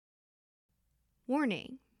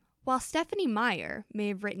Warning: while Stephanie Meyer may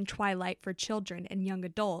have written Twilight for children and young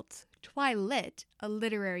adults, Twilit, a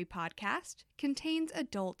literary podcast, contains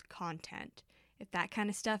adult content. If that kind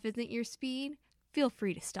of stuff isn't your speed, feel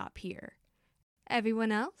free to stop here.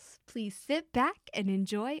 Everyone else, please sit back and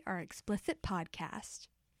enjoy our explicit podcast.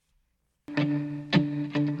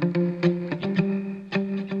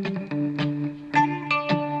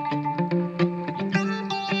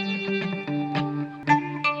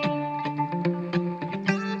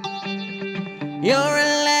 Your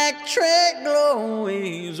electric glow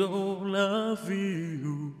is all I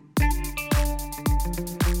feel.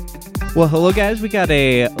 Well, hello guys, we got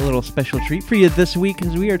a little special treat for you this week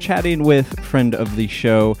as we are chatting with friend of the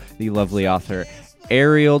show, the lovely author,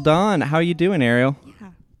 Ariel Dawn. How are you doing, Ariel?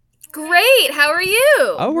 Great, how are you?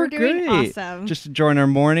 Oh, we're doing great. awesome. Just enjoying our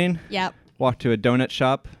morning. Yep, Walked to a donut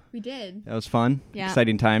shop. we did. That was fun. Yeah.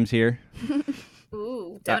 Exciting times here.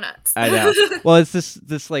 Ooh, donuts. I know. Well, it's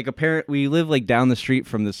this like apparent. We live like down the street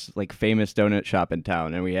from this like famous donut shop in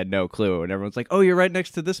town, and we had no clue. And everyone's like, "Oh, you're right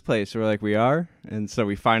next to this place." So we're like, "We are," and so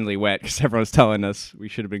we finally went because everyone was telling us we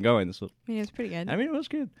should have been going. This was, I mean, it was pretty good. I mean, it was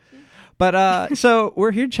good. Yeah. But so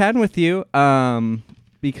we're here chatting with you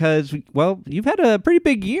because you've had a pretty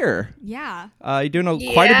big year. Yeah. You're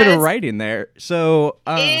doing quite a bit of writing there. So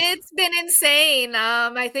It's been insane.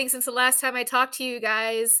 I think since the last time I talked to you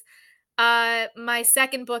guys, my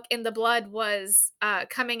second book, In the Blood, was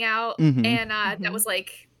coming out, and that was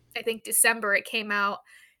like, I think December it came out,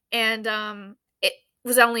 and it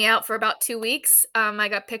was only out for about 2 weeks. I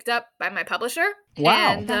got picked up by my publisher.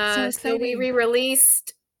 Wow. And That's so so exciting.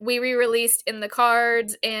 we re-released In the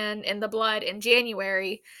Cards and In the Blood in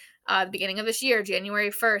January, the beginning of this year,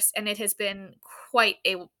 January 1st, and it has been quite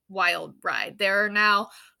a wild ride. There are now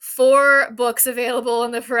 4 books available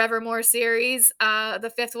in the Forevermore series.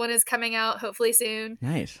 The 5th one is coming out hopefully soon.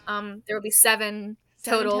 nice. There will be 7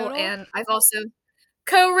 Seven total, total? and I've also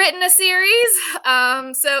co-written a series.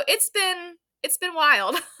 So it's been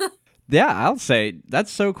wild. Yeah, I'll say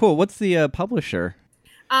that's so cool. What's the publisher?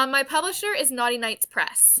 My publisher is Naughty Nights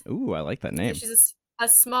Press. Ooh, I like that name. She's a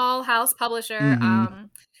small house publisher. Mhm.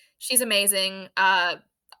 She's amazing.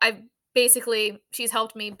 She's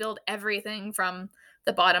helped me build everything from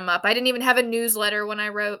the bottom up. I didn't even have a newsletter when I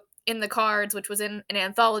wrote In the Cards, which was in an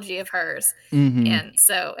anthology of hers. Mhm. And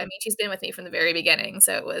so, I mean, she's been with me from the very beginning.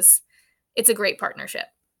 So it's a great partnership.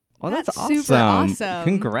 Well, that's super awesome.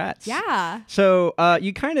 Congrats. Yeah. So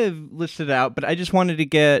you kind of listed it out, but I just wanted to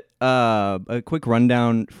get a quick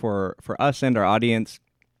rundown for us and our audience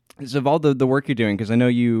of all the work you're doing, because I know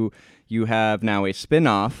you have now a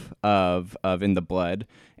spin-off of In the Blood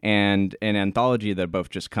and an anthology that both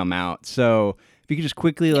just come out. So if you could just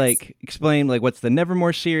quickly like explain like what's the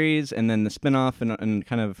Nevermore series and then the spin-off and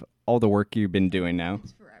kind of all the work you've been doing now.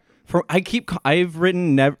 I've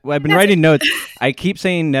been writing notes. I keep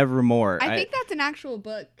saying Nevermore. I think that's an actual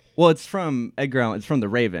book. Well, it's from Edgar Allan. It's from The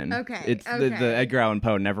Raven. Okay, It's okay. the Edgar Allan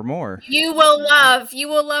Poe Nevermore. You will love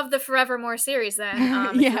the Forevermore series then.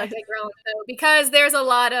 If you Yeah. like Edgar Allan Poe, because there's a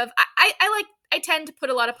lot of I tend to put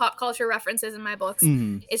a lot of pop culture references in my books.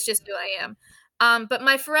 Mhm. It's just who I am. But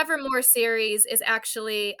my Forevermore series is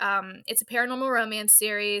actually it's a paranormal romance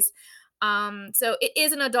series. So it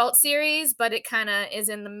is an adult series, but it kind of is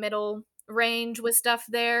in the middle range with stuff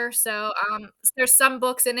there. So there's some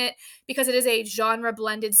books in it because it is a genre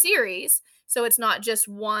blended series. So it's not just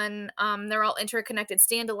one, they're all interconnected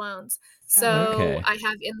standalones. So Okay. I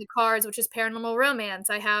have In the Cards, which is paranormal romance.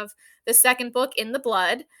 I have the second book, In the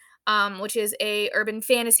Blood, which is a urban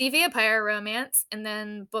fantasy vampire romance. And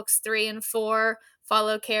then books 3 and 4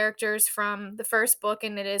 follow characters from the first book,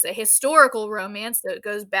 and it is a historical romance that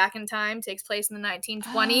goes back in time, takes place in the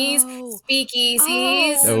 1920s, Oh.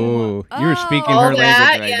 speakeasies. Oh, you're speaking All her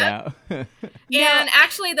that, language right now. And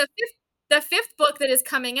actually the fifth book that is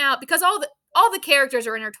coming out, because all the characters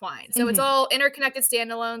are intertwined. So it's all interconnected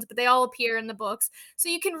standalones, but they all appear in the books. So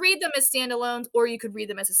you can read them as standalones or you could read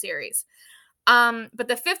them as a series. But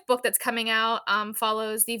the 5th book that's coming out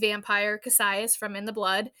follows the vampire Cassius from In the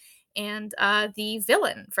Blood and the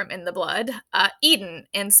villain from In the Blood, Eden.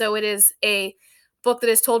 And so it is a book that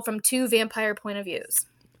is told from 2 vampire point of views.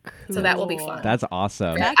 Cool. So that will be fun. That's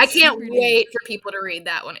awesome. I can't wait for people to read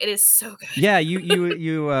that one. It is so good. Yeah, you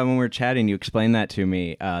when we were chatting, you explained that to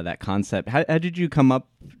me, that concept. How did you come up?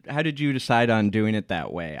 How did you decide on doing it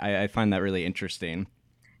that way? I find that really interesting.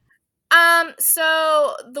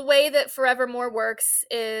 So the way that Forevermore works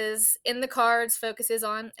is In the Cards focuses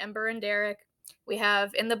on Ember and Derek. We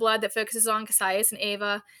have In the Blood that focuses on Cassius and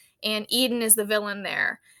Ava, and Eden is the villain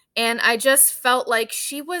there. And I just felt like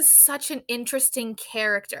she was such an interesting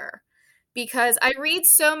character because I read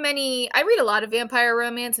a lot of vampire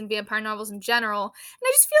romance and vampire novels in general, and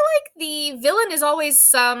I just feel like the villain is always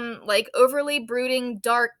some like overly brooding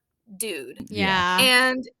dark dude. Yeah.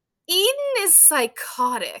 And Eden is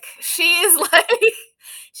psychotic. She is like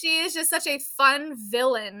she is just such a fun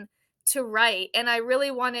villain to write, and I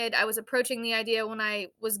was approaching the idea when I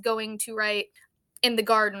was going to write In the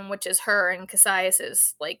Garden, which is her and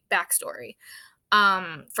Cassius's like backstory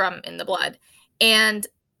from In the Blood. And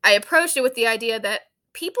I approached it with the idea that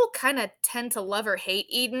people kind of tend to love or hate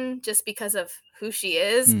Eden just because of who she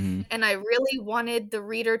is. Mhm. And I really wanted the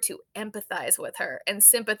reader to empathize with her and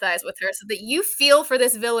sympathize with her so that you feel for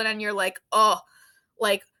this villain and you're like, oh,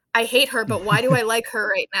 like I hate her, but why do I like her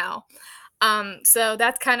right now? So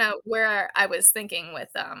that's kind of where I was thinking with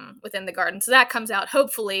In the Garden. So that comes out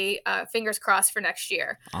hopefully, fingers crossed for next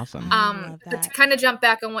year. Awesome. Love But to that. kind of jump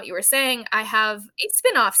back on what you were saying, I have a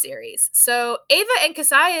spin-off series. So Ava and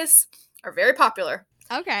Cassius are very popular.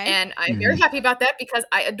 Okay. And I'm very happy about that because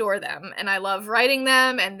I adore them and I love writing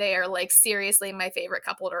them, and they are like seriously my favorite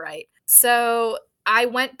couple to write. So I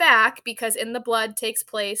went back because In the Blood takes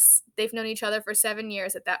place, they've known each other for 7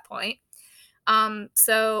 years at that point.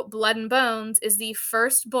 So Blood and Bones is the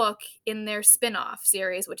first book in their spin-off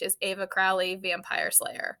series, which is Ava Crowley, Vampire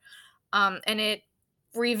Slayer. And it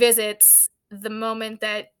revisits the moment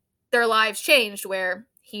that their lives changed, where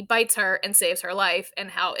he bites her and saves her life, and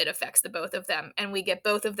how it affects the both of them. And we get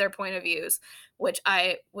both of their point of views, which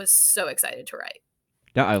I was so excited to write.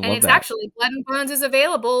 Yeah, I love And it's that. actually Blood and Bones is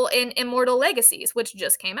available in Immortal Legacies, which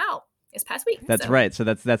just came out this past week. That's So- right. So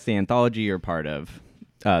that's the anthology you're part of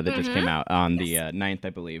that just Mhm. came out on the Yes. 9th, I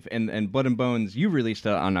believe. And Blood and Bones, you released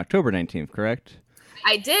it on October 19th, correct?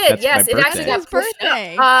 I did, That's yes. my It actually birthday. got His pushed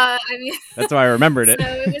birthday. up. I mean, That's why I remembered it. so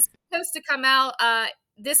it was supposed to come out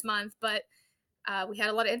this month, but we had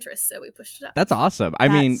a lot of interest, so we pushed it up. That's awesome. I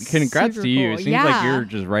mean, That's congrats super to you. cool. It seems like Yeah. you're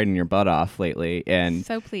just writing your butt off lately, and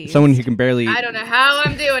So pleased. someone who can barely. I don't know how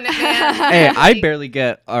I'm doing it, man. Hey, I Like, barely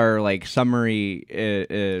get our like summary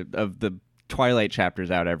of the Twilight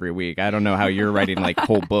chapters out every week. I don't know how you're writing like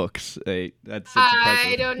whole books. That's I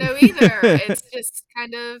impressive. don't know either. It's just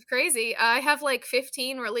kind of crazy. I have like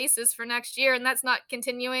 15 releases for next year, and that's not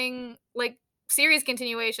continuing like series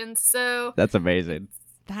continuations. So That's amazing.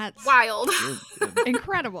 That's wild.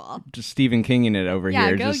 incredible. Just Stephen Kinging it over Yeah,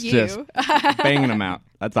 here. go just you. banging them out.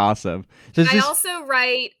 That's awesome. So it's I just, also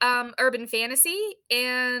write urban fantasy,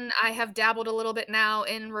 and I have dabbled a little bit now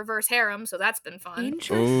in reverse harem, so that's been fun.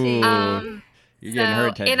 Interesting. Ooh. You're getting her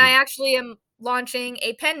attention. And I actually am launching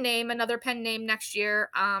another pen name next year,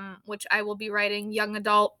 which I will be writing young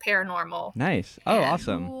adult paranormal Nice. Oh, Yeah.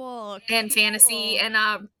 awesome. Cool. and fantasy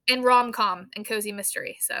and rom-com and cozy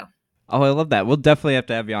mystery. So Oh, I love that. We'll definitely have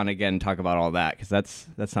to have you on again and talk about all that because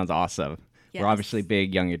that sounds awesome. Yes. We're obviously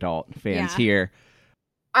big young adult fans Yeah. here.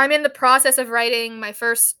 I'm in the process of writing my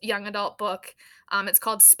first young adult book. It's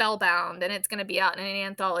called Spellbound, and it's going to be out in an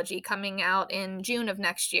anthology coming out in June of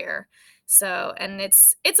next year. So, and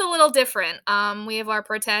it's a little different. We have our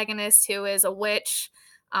protagonist who is a witch.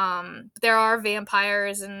 There are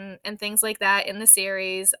vampires and things like that in the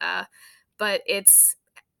series, but it's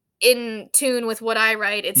in tune with what I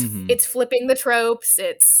write. It's flipping the tropes.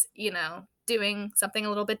 It's doing something a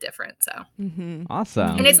little bit different. So. Mm-hmm.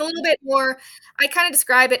 Awesome. And it's a little bit more, I kind of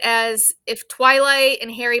describe it as if Twilight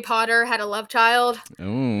and Harry Potter had a love child.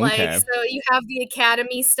 Ooh, Like, okay. so you have the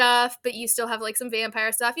academy stuff, but you still have like some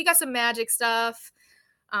vampire stuff. You got some magic stuff.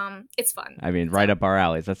 It's fun. I mean, right up our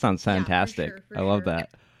alleys. That sounds Yeah, for fantastic. sure, for I love sure. that.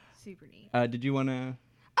 Super neat. Did you want to?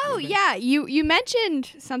 Oh yeah, you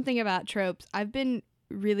mentioned something about tropes. I've been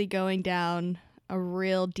really going down a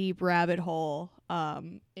real deep rabbit hole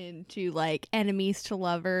into like enemies to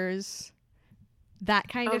lovers, that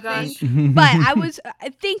kind Oh, of gosh. thing. But I was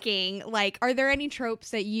thinking, like, are there any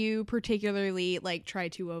tropes that you particularly like try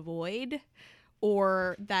to avoid,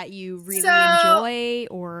 or that you really So- enjoy,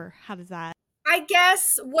 or how does that? I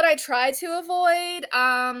guess what I try to avoid,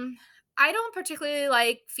 I don't particularly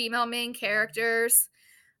like female main characters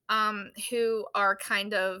who are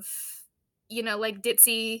kind of, like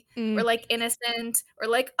ditzy or like innocent or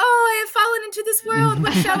like, oh, I have fallen into this world.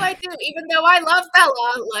 What shall I do? Even though I love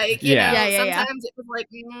Bella, like, Yeah. Yeah. sometimes it was like,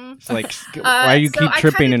 It's like, why you so keep I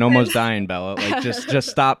tripping kinda and try almost to- dying, Bella? Like, just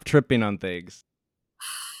stop tripping on things.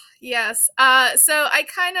 Yes. So I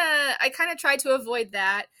kind of try to avoid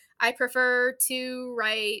that. I prefer to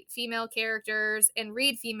write female characters and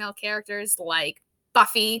read female characters like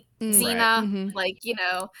Buffy, Mm. Xena, Mhm. like,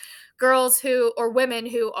 girls who or women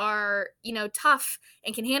who are, tough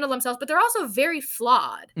and can handle themselves, but they're also very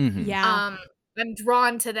flawed. Mhm. Yeah. I'm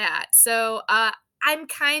drawn to that. So I'm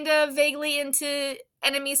kind of vaguely into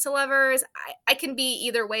enemies to lovers, I can be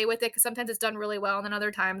either way with it, because sometimes it's done really well, and then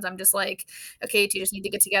other times I'm just like, okay, you two just need to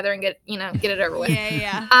get together and get it over with.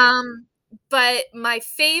 Yeah. But my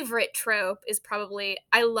favorite trope is probably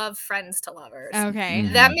I love friends to lovers. Okay.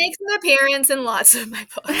 That makes an appearance in lots of my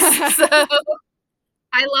books. So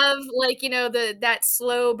I love, like, that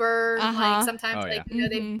slow burn. Like, sometimes,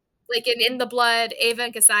 they like in The Blood, Ava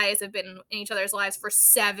and Cassius have been in each other's lives for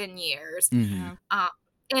 7 years.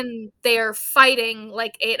 And they're fighting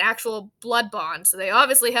like an actual blood bond. So they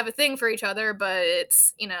obviously have a thing for each other, but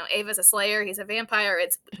it's, Ava's a slayer, he's a vampire.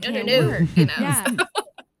 It's no.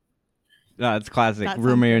 Yeah. It's classic That sounds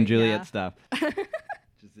Romeo and great, Juliet stuff.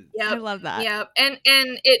 I love that. Yeah, and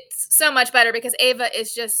it's so much better because Ava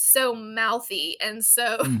is just so mouthy and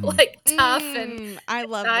so like tough, and I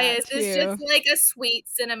love Cassius that too. is just like a sweet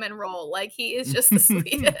cinnamon roll. Like, he is just the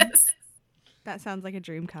sweetest. That sounds like a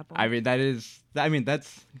dream couple. That's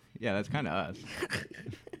kind of us.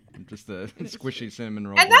 Just a squishy cinnamon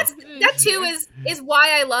roll. And that too is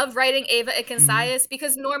why I love writing Ava and Cassius,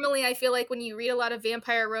 because normally I feel like when you read a lot of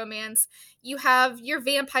vampire romance, you have your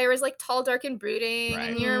vampire is like tall, dark, and brooding,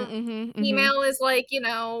 and your female is like,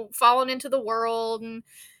 fallen into the world, and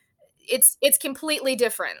it's completely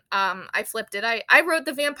different. I flipped it. I wrote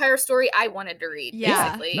the vampire story I wanted to read.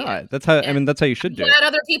 Yeah. Basically. No, that's how. I mean, that's how you should do it. Glad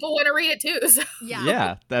other people want to read it too. So.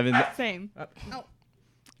 Yeah. Yeah. Same.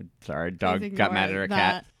 Sorry, dog Please got mad at ignore her that.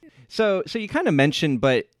 cat. So you kind of mentioned,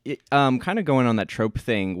 but kind of going on that trope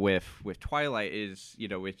thing with Twilight is,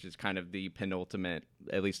 which is kind of the penultimate,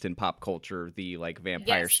 at least in pop culture, the like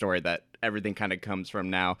vampire story that everything kind of comes from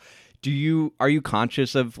now. Are you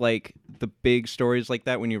conscious of like the big stories like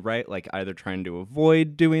that when you write, like either trying to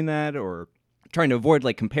avoid doing that or trying to avoid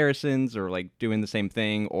like comparisons or like doing the same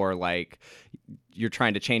thing, or like you're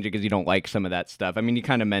trying to change it because you don't like some of that stuff? I mean, you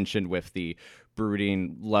kind of mentioned with the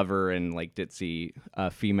brooding lover and like ditzy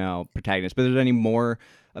female protagonist, but is there any more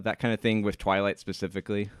of that kind of thing with Twilight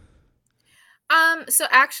specifically? So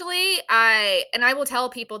actually I will tell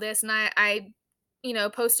people this, and I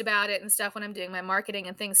post about it and stuff when I'm doing my marketing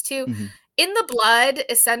and things too. In the Blood,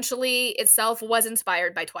 essentially itself was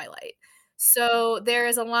inspired by Twilight. So there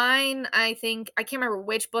is a line, I think, I can't remember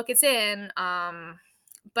which book it's in,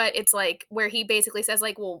 but it's like where he basically says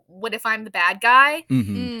like, well, what if I'm the bad guy?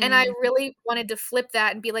 And I really wanted to flip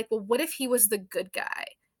that and be like, well, what if he was the good guy?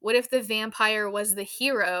 What if the vampire was the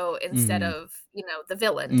hero instead of, the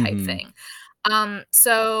villain type thing?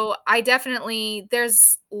 So I definitely,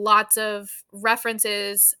 there's lots of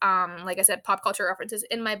references, like I said, pop culture references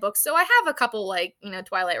in my books. So I have a couple like,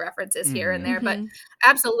 Twilight references here and there, but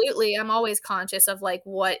absolutely, I'm always conscious of like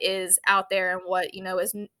what is out there and what,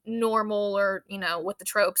 is normal, or, with the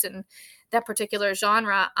tropes and that particular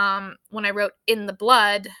genre. When I wrote In the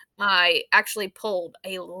Blood, I actually pulled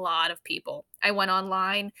a lot of people. I went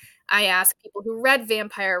online. I asked people who read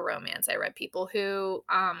vampire romance. I read people who,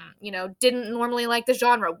 didn't normally like the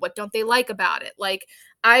genre. What don't they like about it? Like,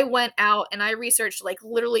 I went out and I researched like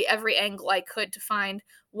literally every angle I could to find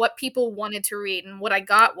what people wanted to read. And what I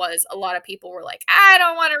got was a lot of people were like, I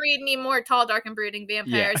don't want to read any more tall, dark, and brooding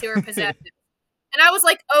vampires who are possessive. And I was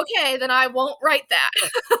like, okay, then I won't write that.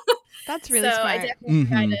 That's really smart. I definitely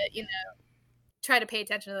try to, try to pay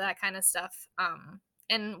attention to that kind of stuff.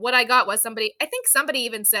 And what I got was somebody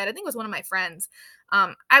even said, I think it was one of my friends,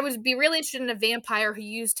 I would be really interested in a vampire who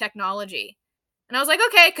used technology. And I was like,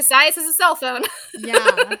 okay, Cassius is a cell phone. Yeah.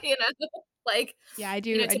 Like, yeah, I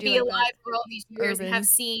do. To I do be like alive that. for all these years Urban. and have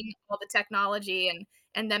seen all the technology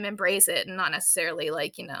and them embrace it and not necessarily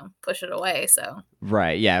like, push it away. So.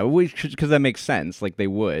 Right. Yeah. Because that makes sense. Like they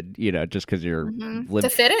would, just because you're to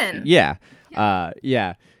fit in. Yeah.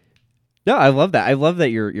 Yeah. No, I love that. I love that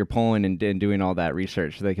you're pulling and doing all that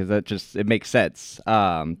research, because it makes sense.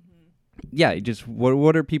 Yeah, just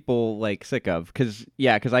what are people like sick of? Because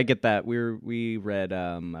I get that. We read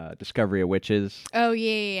Discovery of Witches. Oh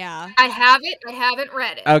yeah. I haven't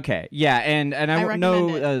read it. Okay, yeah, and I recommend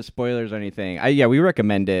no spoilers or anything. We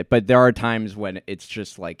recommend it, but there are times when it's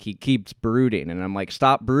just like he keeps brooding, and I'm like,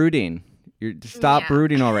 stop brooding. Stop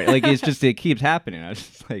brooding already. Like it keeps happening. I was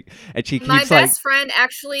just like, and she keeps my like. best friend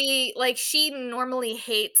actually, like, she normally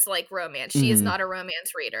hates like romance. She is not a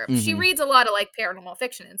romance reader. She reads a lot of like paranormal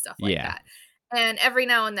fiction and stuff like that. And every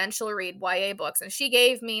now and then she'll read YA books. And she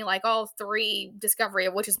gave me like all 3 Discovery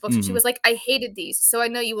of Witches books, and she was like, I hated these, so I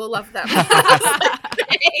know you will love them.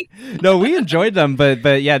 No, we enjoyed them,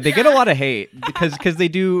 but yeah, they get a lot of hate because they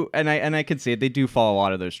do, and I can see it. They do follow a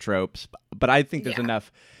lot of those tropes, but I think there's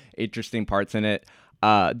enough interesting parts in it.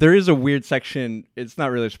 There is a weird section. It's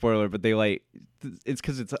not really a spoiler, but they like it's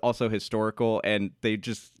because it's also historical, and they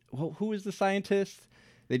just who is the scientist?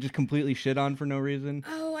 they just completely shit on for no reason.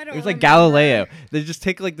 Oh, I don't. It was like remember. Galileo. They just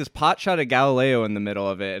take like this pot shot of Galileo in the middle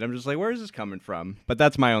of it, and I'm just like, where is this coming from? But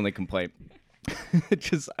that's my only complaint. I'm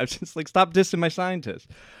just like, stop dissing my scientists.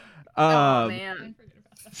 Oh man.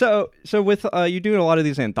 So with you doing a lot of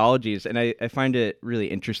these anthologies, and I find it really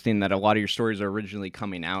interesting that a lot of your stories are originally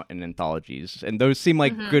coming out in anthologies, and those seem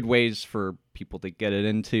like good ways for people to get it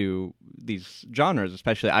into these genres.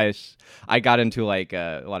 Especially, I got into like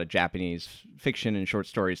a lot of Japanese fiction and short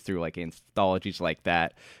stories through like anthologies like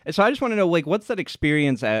that. And so I just want to know, like, what's that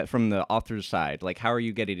experience from the author's side? Like, how are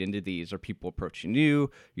you getting into these? Are people approaching you?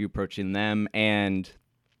 Are you approaching them? And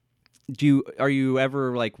are you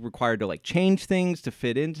ever like required to like change things to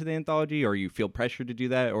fit into the anthology, or you feel pressure to do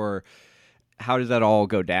that, or how does that all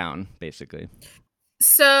go down basically?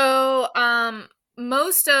 So,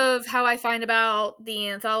 most of how I find about the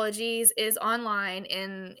anthologies is online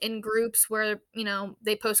in groups where,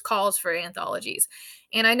 they post calls for anthologies.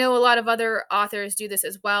 And I know a lot of other authors do this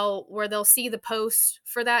as well, where they'll see the post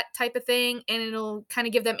for that type of thing and it'll kind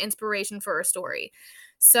of give them inspiration for a story.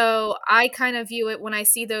 So I kind of view it when I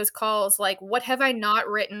see those calls like, what have I not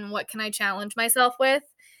written? What can I challenge myself with?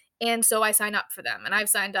 And so I sign up for them, and I've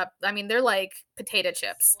signed up. I mean, they're like potato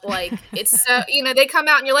chips. Like, it's so, they come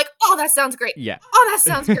out and you're like, oh, that sounds great. Yeah. Oh, that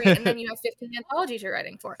sounds great. And then you have 15 anthologies you're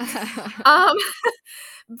writing for.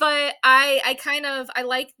 But I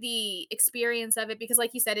like the experience of it because,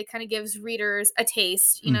 like you said, it kind of gives readers a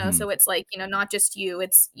taste, so it's like, not just you,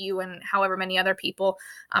 it's you and however many other people.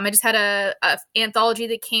 I just had a anthology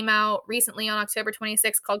that came out recently on October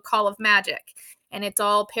 26th called Call of Magic. And it's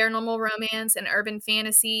all paranormal romance and urban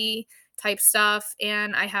fantasy type stuff.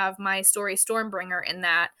 And I have my story Stormbringer in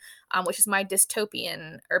that, which is my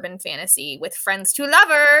dystopian urban fantasy with friends to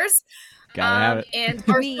lovers. Gotta have it. And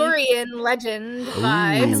Arthurian legend vibes.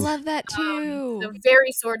 I love that too. So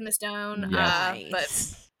very Sword in the Stone. Yes.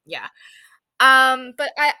 But yeah. But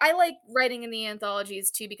I like writing in the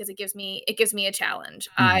anthologies too because it gives me a challenge.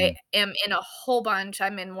 I am in a whole bunch.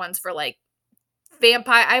 I'm in ones for like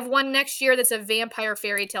vampire. I have one next year that's a vampire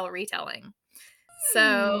fairy tale retelling.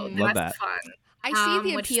 So Love that's that. fun. I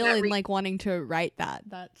see the appeal in like wanting to write that.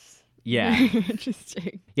 That's very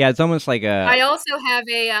interesting. Yeah, it's almost like I also have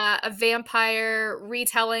a vampire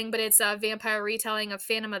retelling, but it's a vampire retelling of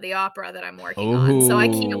Phantom of the Opera that I'm working on. So I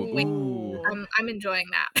can't wait. I'm enjoying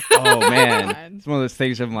that. Oh man, it's one of those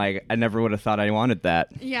things I'm like, I never would have thought I wanted that.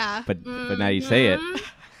 Yeah. But now you say it.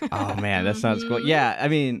 Oh man, that sounds cool. Yeah, I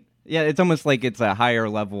mean, yeah, it's almost like it's a higher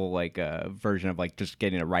level, like a version of like just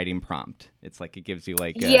getting a writing prompt. It's like it gives you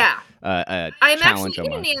like a I'm challenge actually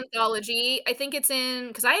almost. in an anthology. I think it's in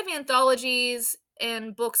because I have anthologies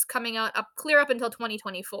and books coming out clear up until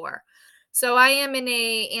 2024. So I am in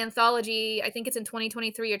a anthology. I think it's in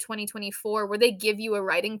 2023 or 2024 where they give you a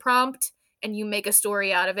writing prompt and you make a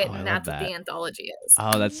story out of it, and that's what the anthology is.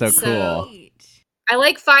 Oh, that's so cool. I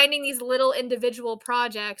like finding these little individual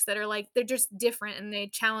projects that are like, they're just different and they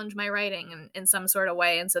challenge my writing in some sort of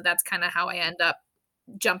way. And so that's kind of how I end up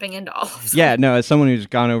jumping into all of them. Yeah, no, as someone who's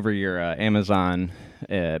gone over your Amazon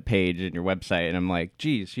page and your website, and I'm like,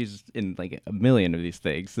 geez, she's in like a million of these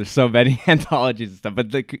things. There's so many anthologies and stuff,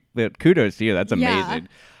 but kudos to you. That's amazing.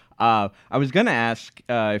 I was going to ask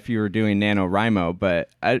if you were doing NaNoWriMo, but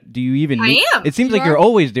do you even need... I am. It seems like you're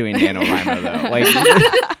always doing NaNoWriMo, though. Like,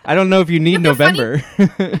 I don't know if you need November. But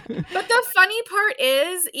the funny part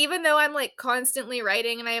is, even though I'm like constantly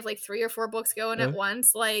writing and I have like 3 or 4 books going at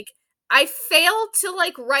once, like I failed to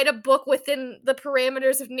like write a book within the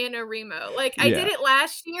parameters of NaNoWriMo. Like I did it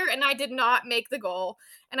last year and I did not make the goal.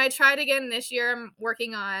 And I tried again this year. I'm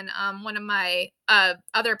working on one of my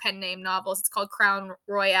other pen name novels. It's called Crown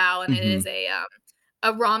Royale, and it is a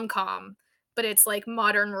rom-com, but it's like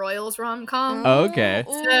modern royals rom-com. Oh, okay.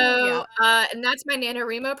 So, and that's my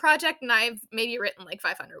NaNoWriMo project, and I've maybe written like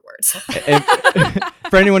 500 words.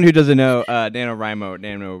 For anyone who doesn't know,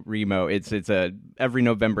 NaNoWriMo, it's every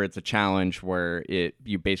November it's a challenge where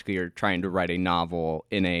you basically are trying to write a novel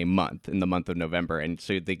in the month of November, and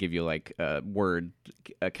so they give you like word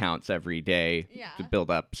accounts every day to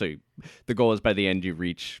build up. So the goal is by the end you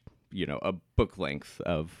reach a book length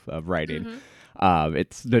of writing.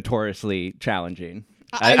 It's notoriously challenging.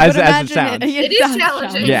 As it sounds. It is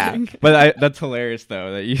challenging. Yeah, but that's hilarious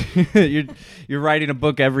though that you're writing a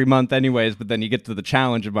book every month anyways, but then you get to the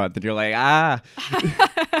challenge month and you're like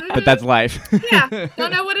but that's life. Yeah,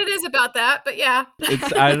 don't know what it is about that, but yeah.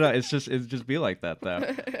 I don't know. It's just be like that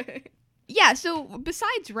though. Yeah. So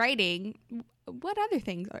besides writing, what other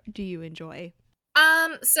things do you enjoy?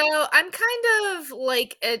 So I'm kind of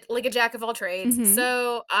like a jack of all trades.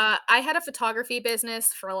 So I had a photography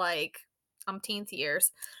business for like umpteenth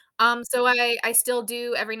years. So I still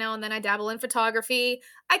do every now and then. I dabble in photography.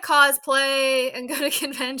 I cosplay and go to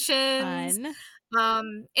conventions.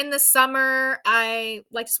 In the summer, I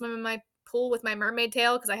like to swim in my pool with my mermaid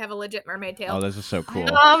tail because I have a legit mermaid tail. Oh, this is so cool.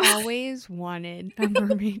 I've always wanted a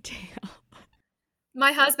mermaid tail.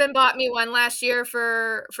 My husband bought me one last year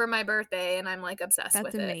for my birthday, and I'm like obsessed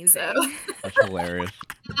with amazing. it. So. That's hilarious.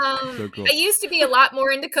 So cool. I used to be a lot more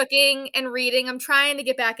into cooking and reading. I'm trying to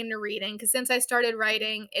get back into reading because since I started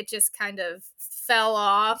writing, it just kind of fell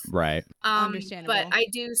off. Right. Understandable. But I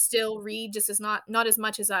do still read, just as not as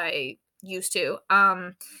much as I used to.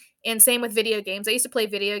 And same with video games. I used to play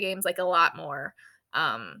video games like a lot more.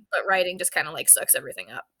 But writing just kind of like sucks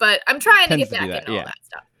everything up. But I'm trying to get back into all that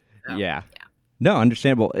stuff. So, yeah. No,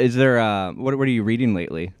 understandable. Is there what are you reading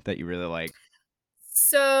lately that you really like?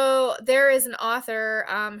 So there is an author,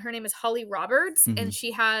 her name is Holly Roberts, and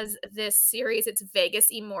she has this series, it's Vegas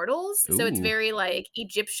Immortals. Ooh. So it's very like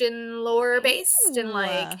Egyptian lore based and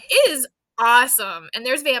like it is awesome. And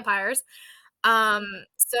there's vampires.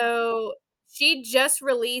 So she just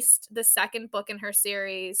released the second book in her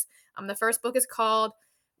series. The first book is called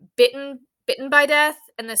Bitten by Death,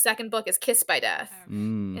 and the second book is Kissed by Death.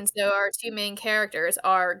 And so our two main characters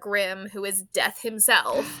are Grimm, who is death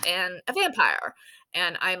himself, and a vampire.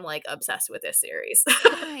 And I'm like obsessed with this series.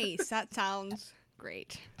 Nice. That sounds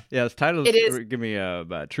great. Yeah, this title give me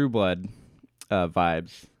True Blood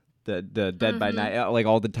vibes. The Dead by Night, like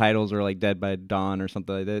all the titles are like Dead by Dawn or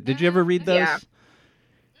something like that. Did you ever read those?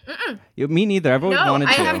 Yeah. Me neither. I've always wanted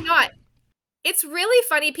to. I have not. It's really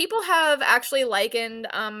funny. People have actually likened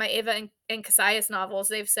my Ava and Cassius novels.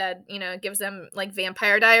 They've said, it gives them like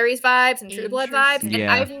Vampire Diaries vibes and True Blood vibes. And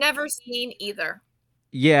I've never seen either.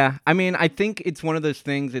 Yeah. I mean, I think it's one of those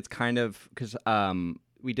things. It's kind of because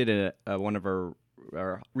we did one of our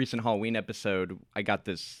recent Halloween episode. I got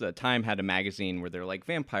this Time had a magazine where they're like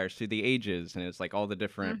vampires through the ages. And it's like all the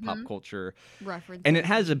different pop culture references. And it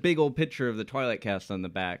has a big old picture of the Twilight cast on the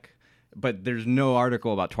back. But there's no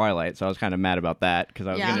article about Twilight, so I was kind of mad about that because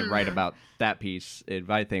I was going to write about that piece,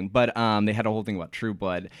 thing. But they had a whole thing about True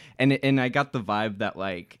Blood, and I got the vibe that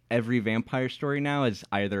like every vampire story now is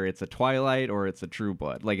either it's a Twilight or it's a True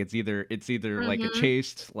Blood. Like it's either like a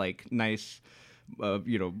chaste, like nice,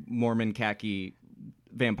 Mormon khaki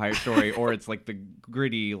vampire story, or it's like the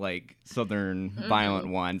gritty, like Southern violent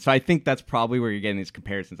one. So I think that's probably where you're getting these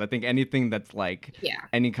comparisons. I think anything that's like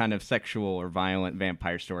any kind of sexual or violent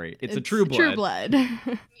vampire story, it's a True Blood. True Blood.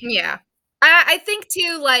 Yeah. I think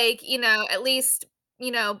too, like, at least,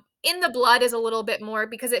 In the Blood is a little bit more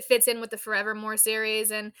because it fits in with the Forevermore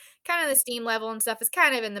series, and kind of the steam level and stuff is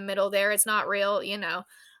kind of in the middle there. It's not real,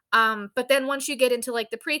 But then once you get into like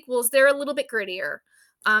the prequels, they're a little bit grittier.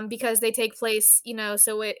 Because they take place,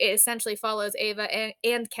 so it essentially follows Ava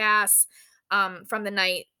and Cass from the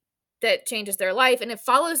night that changes their life, and it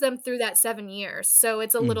follows them through that 7 years. So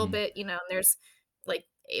it's a little bit, there's like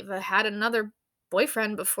Ava had another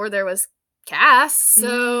boyfriend before there was Cass,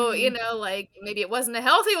 so like maybe it wasn't a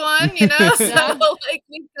healthy one, So like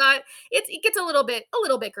we've got it gets a little bit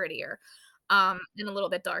grittier. And a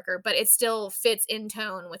little bit darker, but it still fits in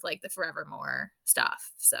tone with like the Forevermore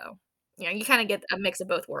stuff. So you kind of get a mix of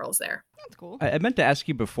both worlds there. That's cool. I meant to ask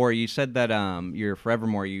you before. You said that you're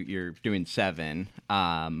Forevermore. You're doing 7.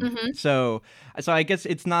 So I guess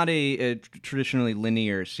it's not a traditionally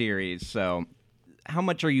linear series. So how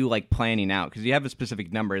much are you like planning out? Because you have a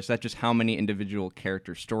specific number. Is that just how many individual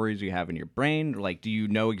character stories you have in your brain? Or like, do you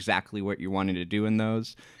know exactly what you're wanting to do in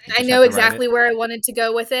those? I know exactly where I wanted to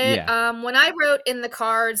go with it. Yeah. When I wrote In the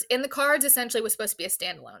Cards essentially was supposed to be a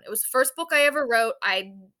standalone. It was the first book I ever wrote.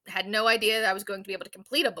 I had no idea that I was going to be able to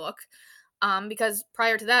complete a book. Because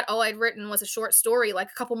prior to that, all I'd written was a short story like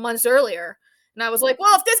a couple months earlier. And I was like,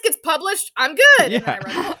 well, if this gets published, I'm good. Yeah. And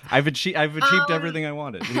then I've achieved everything I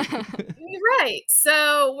wanted. Right.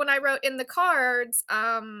 So when I wrote In the Cards,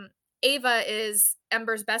 Ava is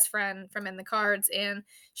Ember's best friend from In the Cards, and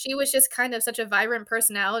she was just kind of such a vibrant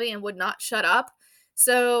personality and would not shut up.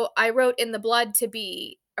 So I wrote In the Blood to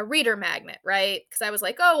be a reader magnet, right? Because I was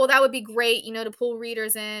like, oh, well, that would be great, to pull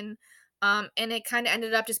readers in. And it kind of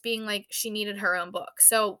ended up just being like she needed her own book.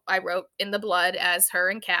 So I wrote In the Blood as her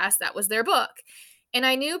and Cass. That was their book. And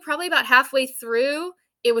I knew probably about halfway through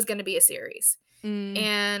it was going to be a series.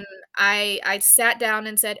 And I sat down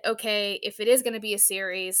and said, okay, if it is going to be a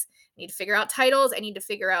series, I need to figure out titles. I need to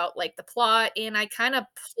figure out like the plot. And I kind of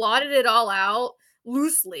plotted it all out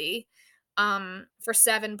loosely for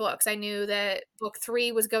 7 books. I knew that book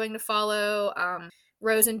 3 was going to follow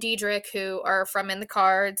Rose and Diedrich, who are from In the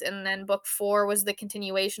Cards, and then book 4 was the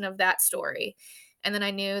continuation of that story. And then I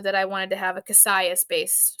knew that I wanted to have a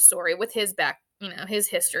Cassius-based story with his his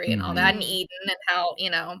history and all that, and Eden, and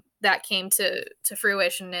how, that came to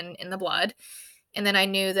fruition in the blood. And then I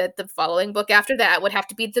knew that the following book after that would have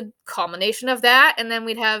to be the culmination of that. And then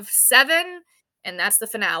we'd have 7, and that's the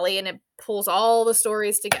finale, and it pulls all the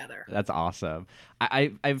stories together. That's awesome.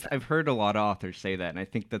 I've heard a lot of authors say that, and I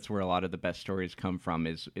think that's where a lot of the best stories come from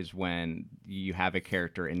is when you have a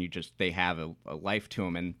character and they have a life to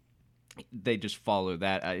them, and they just follow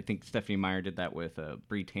that. I think Stephanie Meyer did that with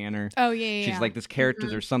Bree Tanner. Oh, yeah. She's like this character,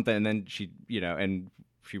 there's something, and then she, and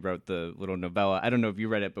she wrote the little novella. I don't know if you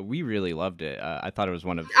read it, but we really loved it. I thought it was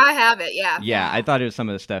one of... I have it, yeah. Yeah, I thought it was some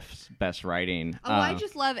of the Steph's best writing. Oh, I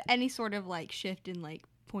just love any sort of like shift in like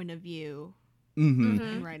point of view Mm-hmm.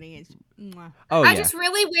 in writing. Is Oh, I yeah. just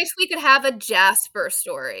really wish we could have a Jasper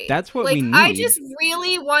story. That's what like, we need. I just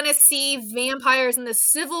really want to see vampires in the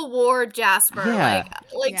Civil War Jasper. Yeah.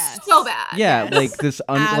 Like Yes. so bad. Yeah, like this,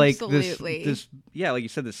 Absolutely. this, yeah, like you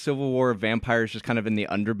said, the Civil War vampires just kind of in the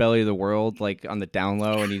underbelly of the world, like on the down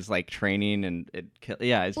low, and he's like training, and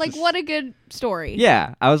it's like just, what a good story.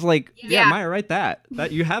 Yeah, I was like, Yeah. Maya, write that.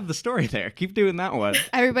 That you have the story there. Keep doing that one.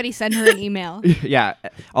 Everybody send her an email. Yeah,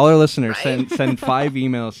 all our listeners Right. send 5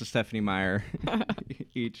 emails to Stephanie Meyer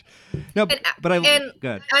each. No, but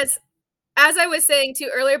good. As I was saying too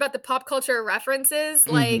earlier about the pop culture references,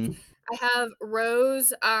 like Mhm. I have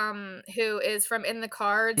Rose, who is from In the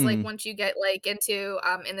Cards. Like once you get like into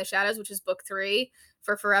In the Shadows, which is book 3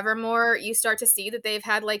 for Forevermore, you start to see that they've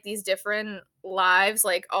had like these different lives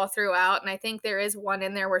like all throughout. And I think there is one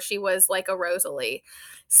in there where she was like a Rosalie.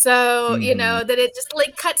 So, that it just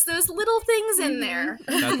like cuts those little things in there.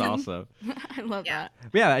 That's awesome. I love that.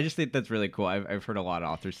 Yeah, I just think that's really cool. I've heard a lot of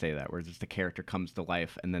authors say that, where just the character comes to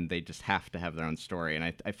life and then they just have to have their own story.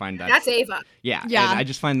 And I find That's Ava. Yeah. Yeah. And I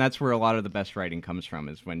just find that's where a lot of the best writing comes from,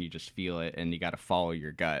 is when you just feel it and you got to follow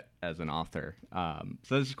your gut as an author.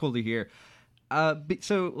 So this is cool to hear.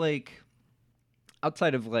 So like,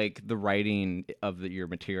 outside of like the writing of your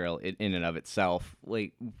material in and of itself,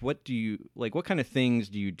 like what kind of things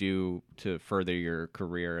do you do to further your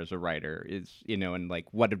career as a writer? And like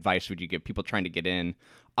what advice would you give people trying to get in?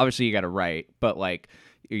 Obviously you got to write, but like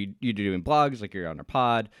you're doing blogs, like you're on a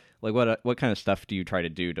pod, like what kind of stuff do you try to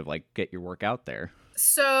do to like get your work out there?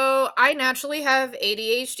 So I naturally have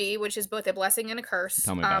ADHD, which is both a blessing and a curse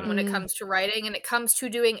Tell me about when it comes to writing, and it comes to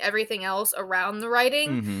doing everything else around the writing.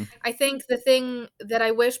 Mm-hmm. I think the thing that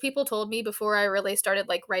I wish people told me before I really started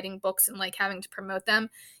like writing books and like having to promote them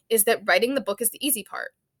is that writing the book is the easy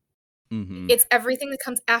part. Mm-hmm. It's everything that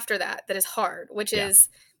comes after that is hard, which is,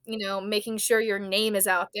 making sure your name is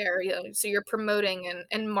out there, so you're promoting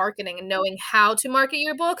and marketing and knowing how to market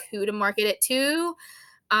your book, who to market it to,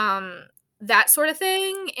 that sort of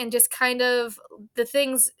thing, and just kind of the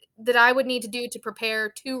things that I would need to do to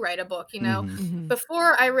prepare to write a book. Mm-hmm.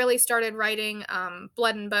 Before I really started writing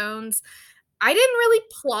Blood and Bones, I didn't really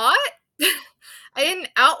plot. I didn't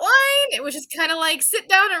outline. It was just kind of like sit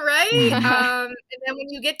down and write. And then when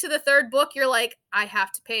you get to the 3rd book, you're like, I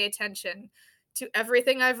have to pay attention to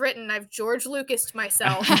everything I've written. I've George Lucas'd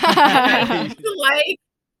myself.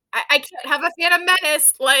 I can't have a Phantom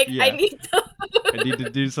Menace. Like, Yeah. I need to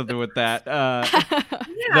do something with that.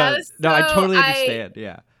 Yeah, no, I so totally understand.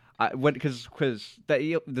 Yeah. Because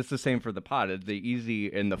that's the same for the pod. The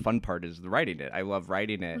easy and the fun part is the writing it. I love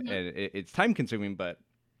writing it, and it's time consuming, but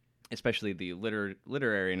especially the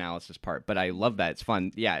literary analysis part. But I love that. It's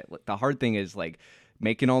fun. Yeah. The hard thing is like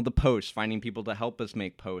making all the posts, finding people to help us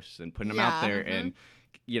make posts and putting them out there, and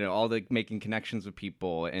all the making connections with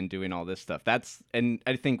people and doing all this stuff. And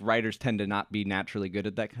I think writers tend to not be naturally good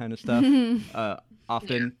at that kind of stuff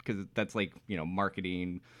often, because that's like,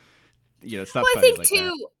 marketing, stuff. Well, I think like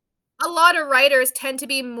too, a lot of writers tend to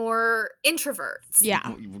be more introverts.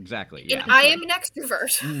 Yeah. Exactly. Yeah. And I am an extrovert.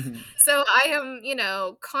 So I am,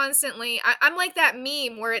 constantly, I'm like that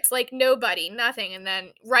meme where it's like nobody, nothing, and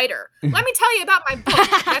then writer. Let me tell you about my book.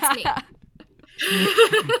 That's me.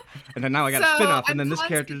 And then now I got a spin-off, and then this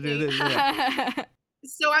character constantly- do this. Yeah.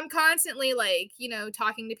 So I'm constantly like,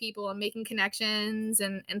 talking to people and making connections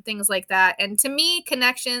and things like that. And to me,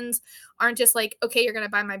 connections aren't just like, okay, you're going to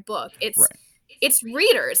buy my book. It's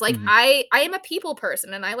readers. Like I am a people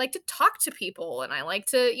person, and I like to talk to people, and I like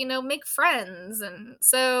to, make friends. And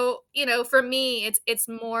so, for me, it's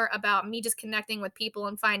more about me just connecting with people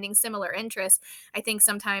and finding similar interests, I think,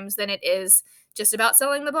 sometimes than it is just about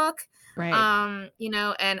selling the book. Right.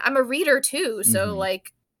 And I'm a reader too. So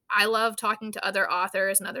like, I love talking to other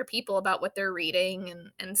authors and other people about what they're reading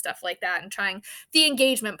and stuff like that, and trying the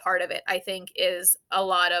engagement part of it, I think, is a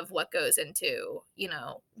lot of what goes into,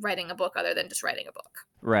 writing a book other than just writing a book.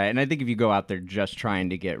 Right, and I think if you go out there just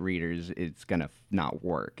trying to get readers, it's gonna not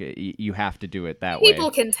work. You have to do it that way.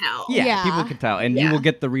 People can tell. Yeah, people can tell, and you Yeah. will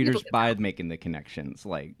get the readers People can by tell. making the connections.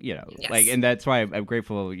 Like Yes. and that's why I'm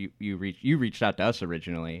grateful you reached out to us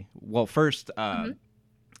originally. Well, first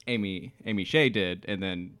Amy Shea did, and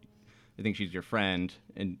then I think she's your friend,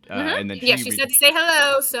 and then she said to say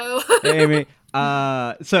hello. So Hey, Amy.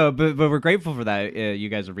 But we're grateful for that. You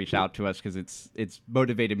guys have reached out to us because it's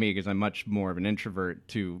motivated me because I'm much more of an introvert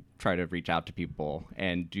to try to reach out to people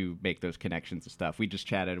and do make those connections and stuff. We just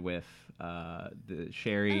chatted with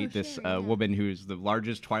Sherry, woman who's the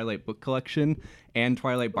largest Twilight book collection and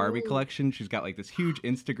Twilight Barbie collection. She's got like this huge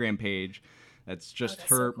Instagram page that's just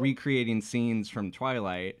her so cool. recreating scenes from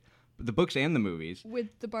Twilight. The books and the movies. With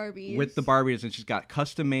the Barbies. With the Barbies, and she's got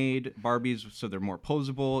custom-made Barbies, so they're more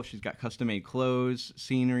posable. She's got custom-made clothes,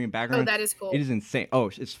 scenery, and background. Oh, that is cool. It is insane. Oh,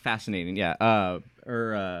 it's fascinating. Yeah.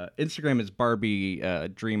 Her Instagram is Barbie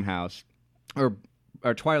Dream House, or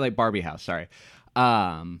Twilight Barbie House. Sorry.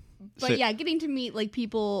 But yeah, getting to meet like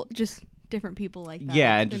people, just different people like that.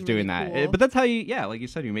 Yeah, it's and just been doing really that. cool. But that's how like you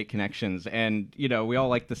said, you make connections, and we all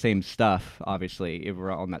like the same stuff. Obviously, if we're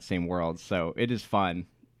all in that same world, so it is fun.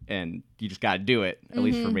 And you just got to do it, at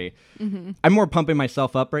least for me. Mm-hmm. I'm more pumping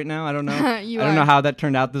myself up right now. I don't know. I don't know how that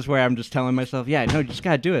turned out this way. I'm just telling myself, no, you just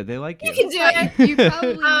got to do it. They like you. You can do it. You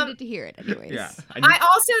probably needed to hear it anyways. Yeah.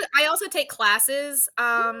 I also take classes.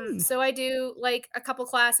 So I do like a couple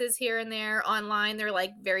classes here and there online. They're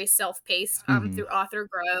like very self-paced through Author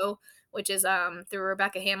Grow, which is through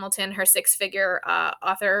Rebecca Hamilton, her 6-figure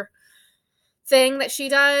author thing that she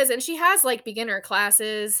does, and she has like beginner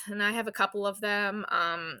classes, and I have a couple of them.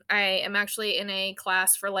 I am actually in a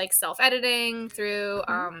class for like self-editing through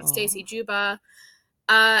Stacy Juba,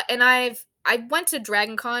 and I went to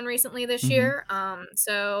Dragon Con recently this year,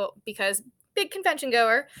 so because big convention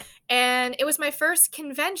goer, and it was my first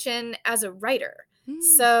convention as a writer.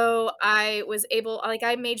 So I was able, like,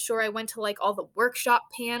 I made sure I went to like all the workshop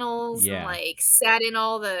panels and like sat in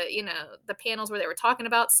all the the panels where they were talking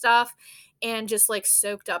about stuff, and just like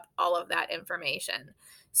soaked up all of that information.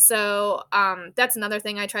 So that's another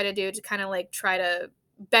thing I try to do to kind of like try to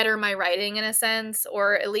better my writing in a sense,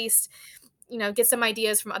 or at least, get some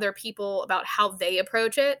ideas from other people about how they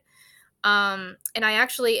approach it. And I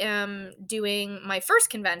actually am doing my first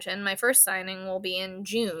convention. My first signing will be in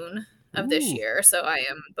June of this year. So I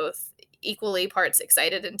am both equally parts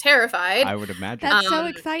excited and terrified. I would imagine. That's so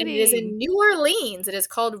exciting. And it is in New Orleans. It is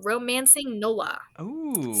called Romancing Nola.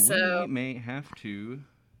 Oh, so, we may have to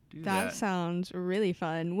do that. That sounds really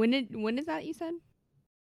fun. When is that, you said?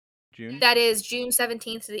 June? That is June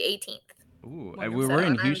 17th to the 18th. Ooh, So we're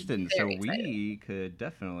in I'm Houston, so very excited. we could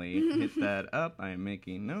definitely hit that up. I'm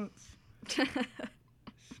making notes.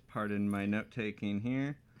 Pardon my note-taking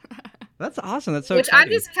here. That's awesome. That's so Which exciting.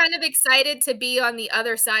 I'm just kind of excited to be on the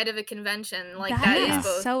other side of a convention. Like that is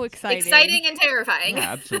both so exciting and terrifying.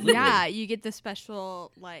 Yeah, absolutely. Yeah, you get the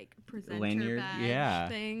special like presenter lanyard,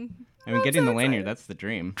 badge thing. I mean, getting so the lanyard, excited. that's the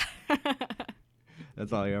dream.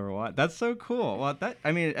 That's all you ever want. That's so cool. Well,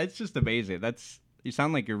 it's just amazing. You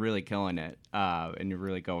sound like you're really killing it, and you're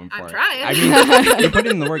really going for I'm it. trying. I mean, you put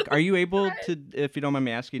in the work. Are you able to, if you don't mind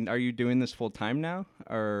me asking, are you doing this full time now,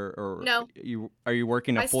 or No? Are you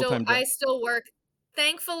working a full time job? I still work.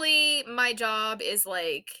 Thankfully, my job is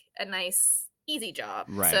like a nice, easy job.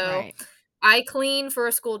 Right. So I clean for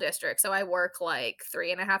a school district, so I work like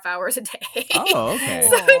 3.5 hours a day. Oh, okay.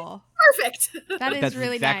 So it's perfect. That is That's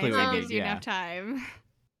really exactly nice. what It I gives did, you yeah. enough time.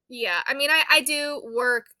 Yeah, I mean, I do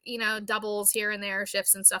work, doubles here and there,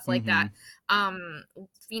 shifts and stuff like that,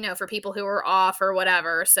 for people who are off or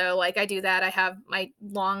whatever. So, like, I do that. I have my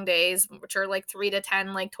long days, which are, like, 3 to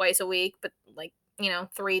 10, like, twice a week. But, like,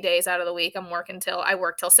 3 days out of the week, I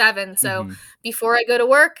work till 7. So, before I go to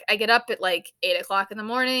work, I get up at, like, 8 o'clock in the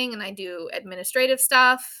morning, and I do administrative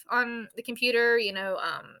stuff on the computer,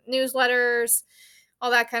 newsletters,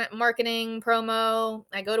 all that kind of marketing, promo.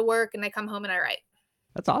 I go to work, and I come home and I write.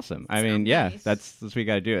 That's awesome. I mean, nice. that's what you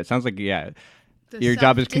got to do. It sounds like, The your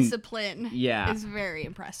job is discipline. Yeah. Is very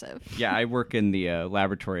impressive. Yeah, I work in the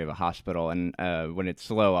laboratory of a hospital, and when it's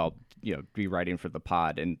slow, I'll be writing for the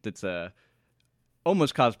pod, and it's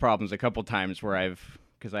almost caused problems a couple times where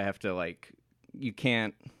because I have to you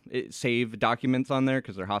can't save documents on there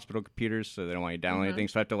because they're hospital computers, so they don't want you to download anything.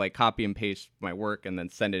 So I have to copy and paste my work and then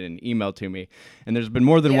send it in an email to me. And there's been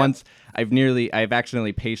more than once I've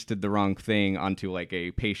accidentally pasted the wrong thing onto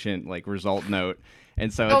a patient result note,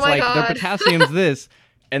 and so it's their potassium's this.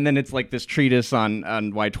 And then it's this treatise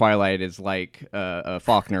on why Twilight is a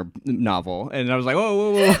Faulkner novel. And I was like,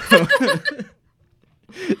 whoa.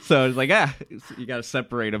 So it's like, you got to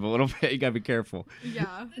separate them a little bit. You got to be careful.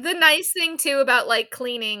 Yeah. The nice thing too about like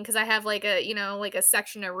cleaning, because I have like a, like a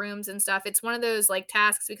section of rooms and stuff. It's one of those like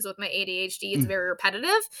tasks because with my ADHD, it's very repetitive.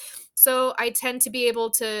 So I tend to be able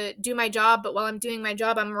to do my job, but while I'm doing my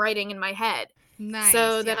job, I'm writing in my head. Nice.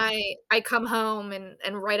 So then I come home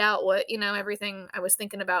and write out what, everything I was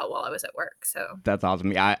thinking about while I was at work. So That's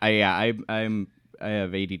awesome. I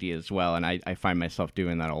have ADD as well, and I find myself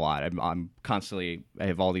doing that a lot. I'm constantly, I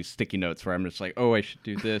have all these sticky notes where I'm just like, oh, I should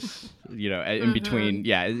do this, in between.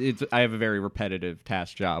 Yeah, I have a very repetitive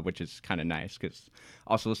task job, which is kind of nice because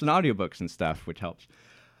also listen to audiobooks and stuff, which helps.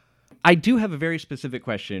 I do have a very specific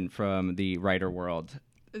question from the writer world.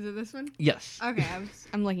 Is it this one? Yes. Okay,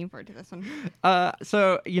 I'm looking forward to this one.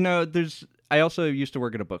 So I also used to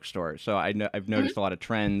work at a bookstore, so I've noticed a lot of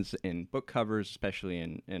trends in book covers, especially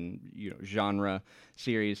in genre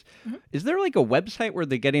series. Mm-hmm. Is there like a website where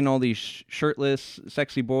they're getting all these shirtless,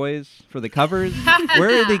 sexy boys for the covers?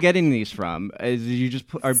 Where are they getting these from?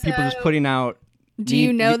 Are people just putting out? Do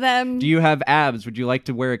you know them? Do you have abs? Would you like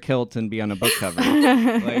to wear a kilt and be on a book cover?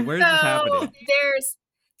 Like, where's this happening?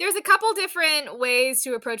 There's a couple different ways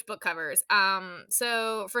to approach book covers.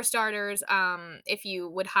 So for starters, if you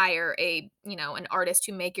would hire an artist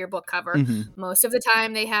to make your book cover, most of the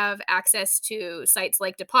time they have access to sites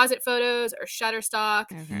like Deposit Photos or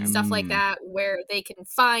Shutterstock, stuff like that, where they can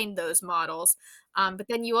find those models. But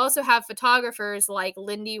then you also have photographers like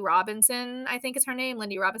Lindy Robinson, I think is her name,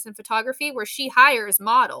 Lindy Robinson Photography, where she hires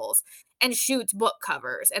models and shoots book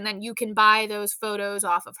covers. And then you can buy those photos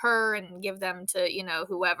off of her and give them to,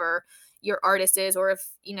 whoever your artist is, or if,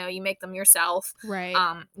 you make them yourself. Right.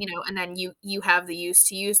 And then you have the use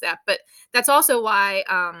to use that. But that's also why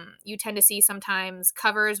you tend to see sometimes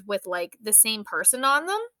covers with like the same person on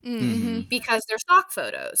them because they're stock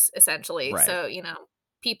photos, essentially. Right. So,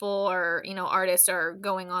 people or artists are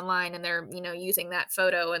going online and they're using that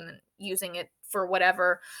photo and using it for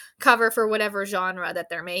whatever cover for whatever genre that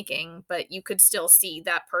they're making, but you could still see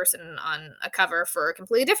that person on a cover for a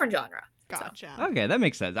completely different genre. Gotcha. So. Okay, that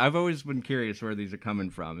makes sense. I've always been curious where these are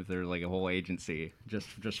coming from, if there's like a whole agency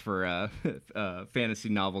just for fantasy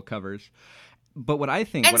novel covers. But what I want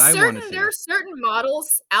to see, there are certain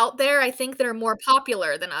models out there I think that are more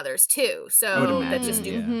popular than others too, so that just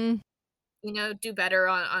do better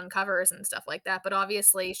on covers and stuff like that. But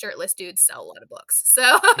obviously shirtless dudes sell a lot of books. So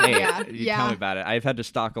hey, tell me about it. I've had to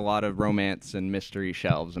stock a lot of romance and mystery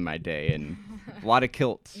shelves in my day, and a lot of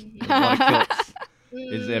kilts. I've noticed.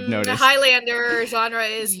 The Highlander genre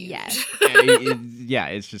is huge. Yes.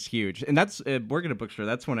 It's just huge. And that's working at a bookstore.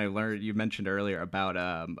 That's when I learned, you mentioned earlier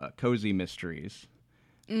about cozy mysteries.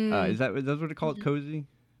 Is that what they call it? Cozy?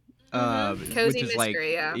 Cozy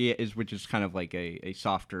mystery, which is kind of like a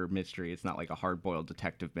softer mystery. It's not like a hard-boiled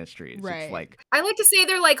detective mystery. It's like, I like to say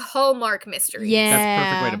they're like Hallmark mysteries. Yeah, that's the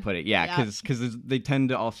perfect way to put it. Yeah, because they tend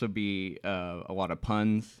to also be a lot of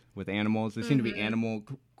puns with animals. They seem to be animal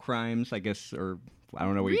crimes, I guess, or I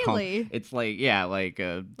don't know what you call it. It's like, I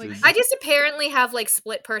just apparently have like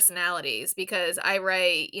split personalities because I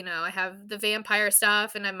write, I have the vampire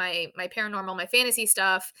stuff and then my paranormal, my fantasy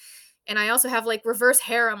stuff. And I also have like reverse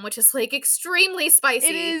harem, which is like extremly spicy.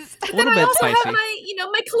 It is. But then I also have my,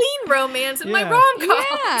 my clean romance and my rom-coms.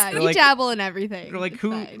 Yeah, you dabble in everything. You're like,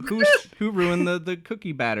 who ruined the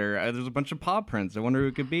cookie batter? There's a bunch of paw prints. I wonder who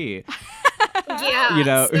it could be.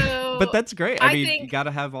 Yeah, but that's great. I mean, you got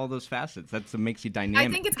to have all those facets. That's what makes you dynamic.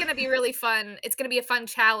 I think it's going to be really fun. It's going to be a fun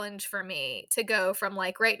challenge for me to go from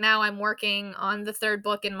like right now I'm working on the third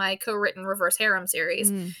book in my co-written reverse harem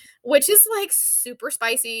series, which is like super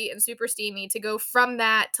spicy and super steamy, to go from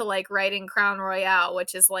that to like writing Crown Royale,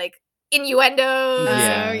 which is like innuendos,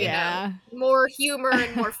 more humor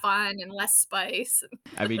and more fun and less spice.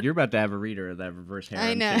 I mean, you're about to have a reader of that reverse harem.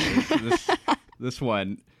 I know. This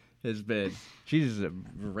one has been, she's a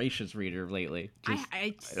voracious reader lately.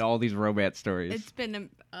 All these romance stories. It's been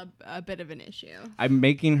a bit of an issue. I'm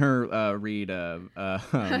making her read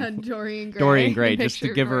Dorian Gray just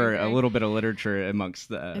to give her a little bit of literature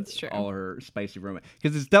amongst all her spicy romance,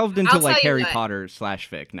 because it's delved into like Harry Potter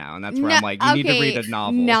 /fic now, and that's where I'm like, you need to read a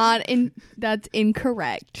novel. That's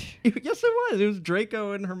incorrect. Yes, it was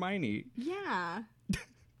Draco and Hermione. Yeah.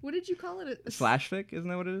 What did you call it? /fic? Isn't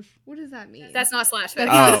that what it is? What does that mean? That's not /fic.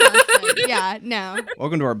 Yeah, no.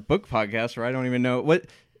 Welcome to our book podcast where I don't even know what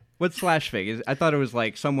 /fic is. I thought it was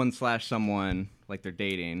like someone /someone, like they're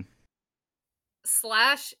dating.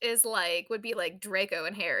 / is like, would be like Draco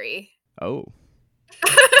and Harry. Oh.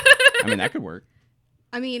 I mean, that could work.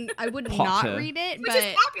 I mean, I would Potter. not read it, Which but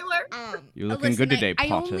is popular. You're looking good today, I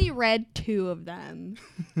Potter. only read 2 of them,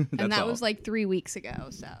 and That's that all. was like 3 weeks ago.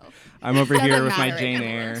 So I'm over Doesn't here with my matter Jane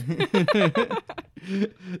Eyre.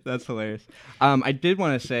 That's hilarious. I did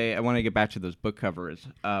want to say, I want to get back to those book covers.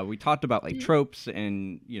 We talked about like tropes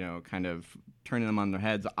and, kind of turning them on their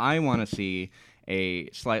heads. I want to see a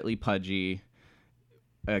slightly pudgy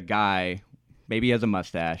guy, maybe he has a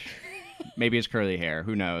mustache, maybe his curly hair,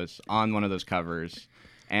 who knows, on one of those covers.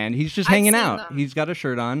 And he's just hanging out. them. He's got a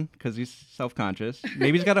shirt on because he's self-conscious.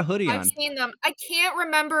 Maybe he's got a hoodie on. I've seen them. I can't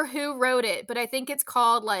remember who wrote it, but I think it's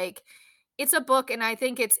called it's a book, and I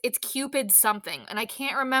think it's Cupid something, and I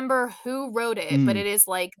can't remember who wrote it, but it is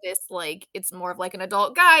like this, it's more of like an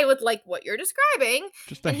adult guy with like what you're describing.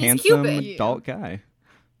 Just a and he's handsome Cupid. adult guy.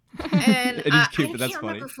 And It is I Cupid, that's can't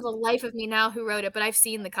funny. remember for the life of me now who wrote it, but I've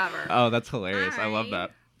seen the cover. Oh, that's hilarious. I love Alright.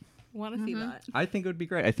 that. want to see that. I think it would be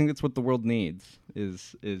great. I think that's what the world needs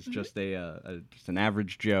is just just an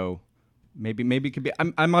average Joe. Maybe it could be.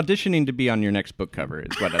 I'm auditioning to be on your next book cover.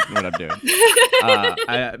 Is what I'm doing.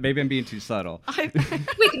 Maybe I'm being too subtle. We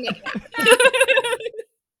can make it happen.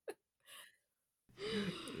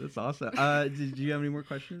 That's awesome. Did you have any more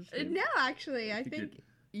questions? Dave? No, actually, I You think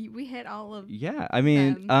we hit all of. Yeah, I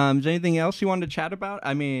mean, is there anything else you wanted to chat about?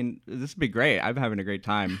 I mean, this would be great. I'm having a great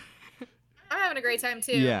time. I'm having a great time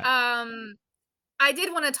too. Yeah. I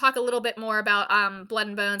did want to talk a little bit more about Blood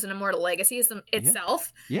and Bones and Immortal Legacies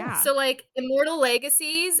itself. Yeah. So Immortal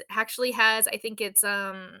Legacies actually has, I think it's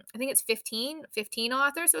 15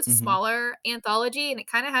 authors, so it's a smaller anthology, and it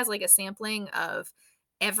kind of has like a sampling of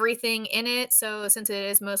everything in it. So since it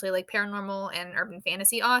is mostly like paranormal and urban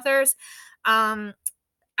fantasy authors, I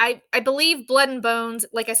believe Blood and Bones,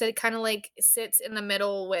 like I said, kind of like sits in the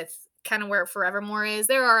middle with kind of where Forevermore is.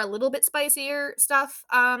 There are a little bit spicier stuff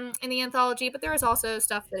in the anthology, but there is also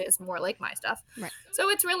stuff that is more like my stuff. Right. So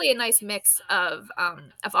it's really a nice mix of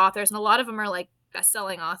authors, and a lot of them are like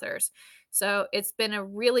best-selling authors. So it's been a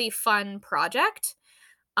really fun project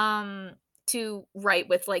to write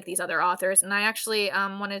with like these other authors. And I actually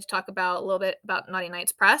wanted to talk a little bit about Naughty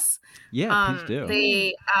Nights Press. Yeah, please do.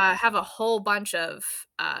 They have a whole bunch of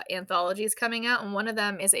anthologies coming out, and one of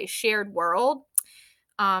them is a shared world,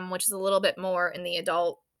 which is a little bit more in the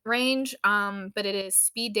adult range, but it is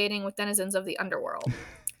speed dating with denizens of the underworld.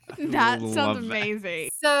 That Love sounds that. amazing.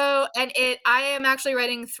 So, and I am actually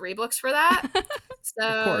writing 3 books for that. So,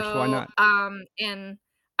 Of course, why not? And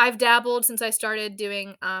I've dabbled since I started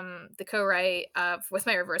doing the co-write with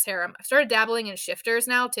my reverse harem. I've started dabbling in shifters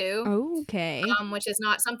now too. Okay. Which is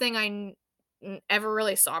not something I ever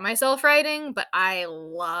really saw myself writing, but I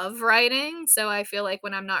love writing. So I feel like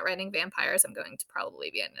when I'm not writing vampires, I'm going to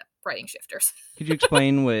probably be end up writing shifters. Could you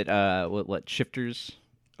explain what shifters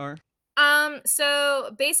are?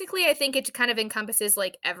 So basically I think it kind of encompasses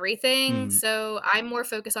like everything. Mhm. So I'm more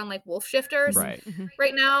focused on like wolf shifters Right.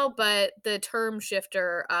 right now, but the term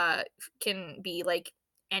shifter can be like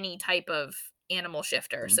any type of animal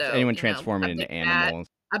shifter. So anyone you know, transforming a into big cat, animals.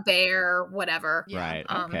 a bear, whatever. Right.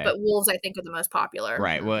 Okay. But wolves I think are the most popular.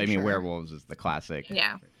 Right. Well, I mean, Sure. werewolves is the classic.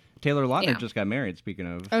 Yeah. Taylor Lautner Yeah. just got married. Speaking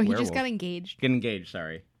of, Oh, he werewolves. just got engaged. Get engaged.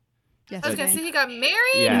 Sorry. I was gonna Yesterday. say he got married.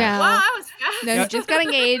 Yeah. No. Wow, that was fast. No, he just got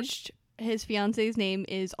engaged. His fiance's name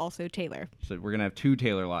is also Taylor. So we're gonna have 2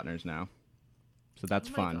 Taylor Lautners now. So that's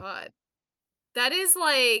Oh my fun. God. That is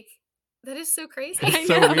so crazy. I It's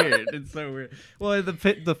so know. weird. It's so weird. Well,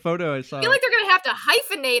 the photo I saw. I feel like they're gonna have to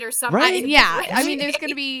hyphenate or something. Right? Yeah, I mean, there's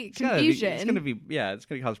gonna be It's gonna confusion. it's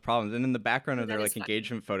gonna cause problems. And in the background of That their is like funny.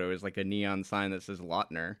 engagement photo is like a neon sign that says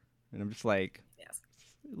Lautner, and I'm just like, Yes.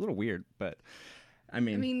 a little weird, but I I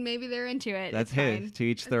mean, mean, maybe they're into it. that's It's fine. his. To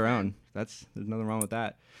each their fine. own. There's nothing wrong with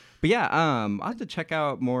that. But yeah, I'll have to check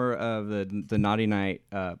out more of the Naughty Night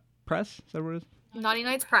Press. Is that what it is? Naughty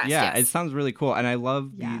Nights Press. Yeah, it yes. sounds really cool, and I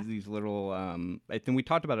love Yeah. these little. I think we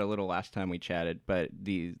talked about it a little last time we chatted, but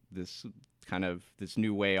this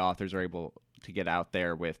new way authors are able to get out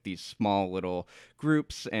there with these small little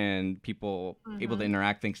groups and people able to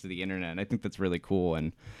interact thanks to the internet. And I think that's really cool,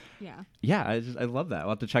 and Yeah. yeah, I love that. I'll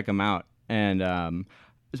have to check them out. And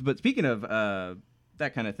but speaking of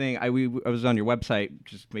that kind of thing, I was on your website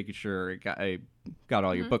just making sure I got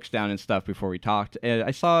all your books down and stuff before we talked. And I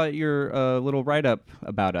saw your little write up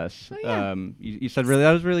about us. Oh, yeah. You said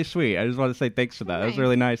that was really sweet. I just want to say thanks for that. That was Nice.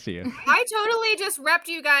 really nice of you. I totally just repped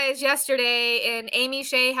you guys yesterday, and Amy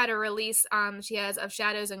Shea had a release. She has Of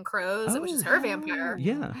Shadows and Crows, which is her vampire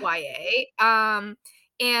Yeah. YA.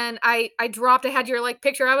 and I dropped. I had your like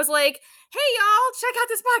picture. I was like, "Hey y'all, check out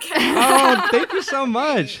this podcast." Oh, thank you so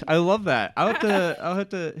much. I love that. I'll have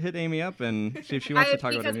to hit Amy up and see if she wants to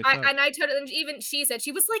talk about any stuff. And I told her, and even she said,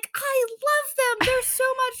 she was like, "I love them. They're so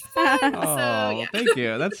much fun." Oh, so yeah. thank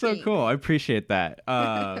you. That's so cool. I appreciate that.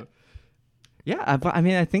 Yeah, I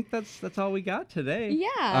mean, I think that's all we got today.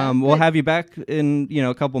 Yeah. We'll have you back in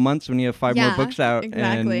a couple months when you have 5 more books out,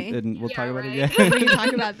 exactly. and we'll talk about it We again. can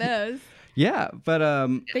talk about those. Yeah, but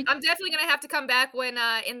I'm definitely gonna have to come back when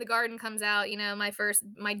In the Garden comes out.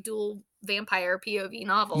 My dual vampire POV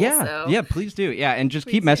novel. yeah, so. yeah, please do. Yeah, and just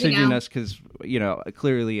keep Please do. messaging us because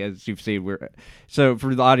clearly, as you've seen, so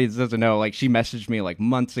for the audience that doesn't know, like she messaged me like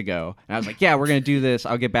months ago, and I was like, yeah, we're gonna do this.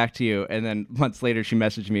 I'll get back to you, and then months later she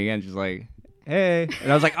messaged me again. She's like, hey, and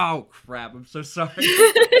I was like, oh crap, I'm so sorry.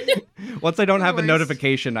 Once I don't have a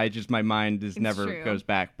notification, my mind never goes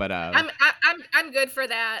back. But I'm good for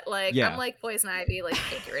that. Like yeah. I'm like poison ivy. Like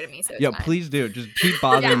can't get rid of me. So yeah, fine. please do. Just keep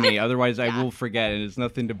bothering me. Otherwise, I will forget, and it's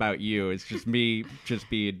nothing about you. It's just me just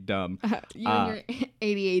being dumb. You and your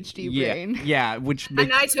ADHD brain. Yeah, which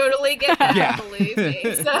and I totally get that. Yeah. Believe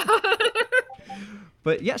me. So.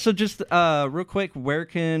 But yeah, so just real quick, where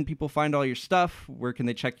can people find all your stuff? Where can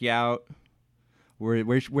they check you out?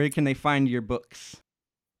 Where can they find your books?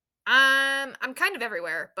 I'm kind of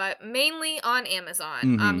everywhere, but mainly on Amazon.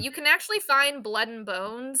 Mm-hmm. You can actually find Blood and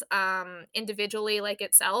Bones individually, like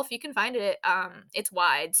itself. You can find it. It's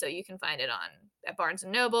wide, so you can find it at Barnes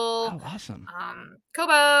and Noble. Oh, awesome.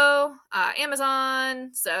 Kobo,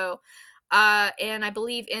 Amazon. So, and I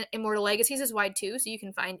believe Immortal Legacies is wide too, so you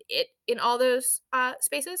can find it in all those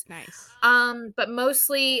spaces. Nice. But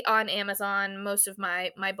mostly on Amazon. Most of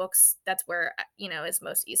my books, that's where is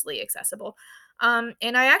most easily accessible.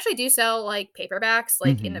 And I actually do sell like paperbacks,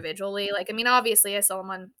 like individually. Like, I mean, obviously I sell them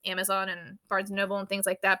on Amazon and Barnes and Noble and things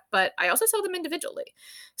like that, but I also sell them individually.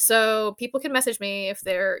 So people can message me if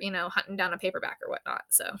they're, hunting down a paperback or whatnot.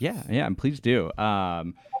 So yeah, and please do.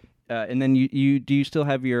 And then do you still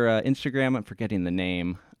have your Instagram? I'm forgetting the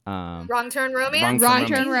name. Wrong Turn Romance. Wrong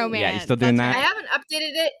Turn Romance. Yeah, you still doing that? I haven't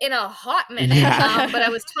updated it in a hot minute. Yeah. But I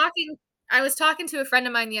was talking to a friend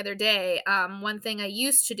of mine the other day. One thing I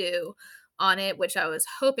used to do on it, which I was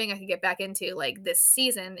hoping I could get back into like this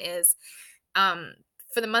season, is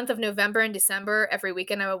for the month of November and December, every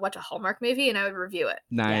weekend I would watch a Hallmark movie and I would review it.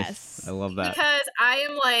 Nice. Yes. I love that. Because I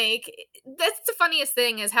am like, that's the funniest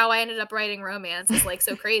thing is how I ended up writing romance is like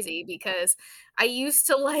so crazy because I used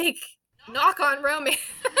to like knock on romance.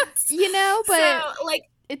 But so, like,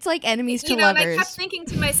 it's like enemies to lovers. And I kept thinking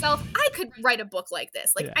to myself, I could write a book like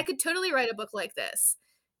this. Like, Yeah. I could totally write a book like this.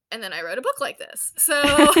 And then I wrote a book like this. So,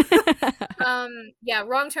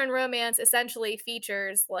 Wrong Turn Romance essentially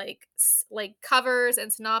features like covers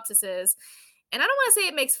and synopsises. And I don't want to say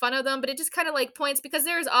it makes fun of them, but it just kind of like points because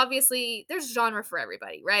there's genre for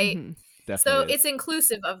everybody, right? Mm-hmm. Definitely. So it's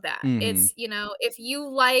inclusive of that. Mhm. It's, if you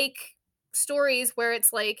like stories where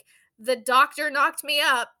it's like the doctor knocked me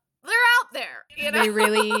up, they're out there, They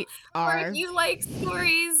really Or are. if you like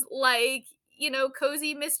stories like,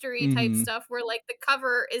 cozy mystery type stuff where like the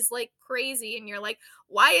cover is like crazy and you're like,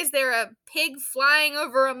 why is there a pig flying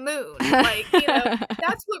over a moon? Like,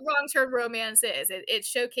 that's what Wrong Turn Romance is. It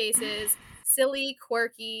showcases silly,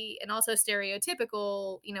 quirky, and also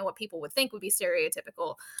stereotypical, what people would think would be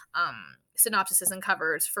stereotypical synopsises and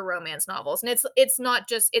covers for romance novels. And it's not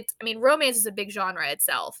just romance is a big genre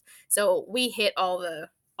itself. So we hit all the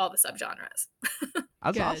subgenres.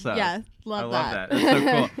 That's Good. awesome. Yeah, I love love that. that.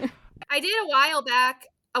 That's so cool. I did a while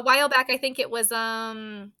back, I think it was I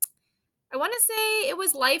want to say it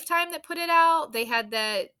was Lifetime that put it out. They had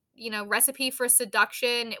the, Recipe for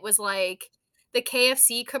Seduction. It was like the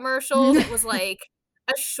KFC commercials. It was like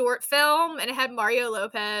a short film and it had Mario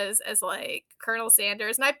Lopez as like Colonel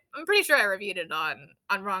Sanders. And I'm pretty sure I reviewed it on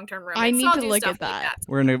Wrong Turn Romance. I need I'll to do look stuff at that.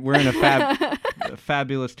 Like that. We're in a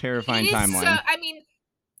fabulous, terrifying timeline. So,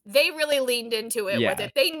 they really leaned into it with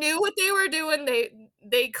it. They knew what they were doing.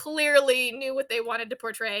 They clearly knew what they wanted to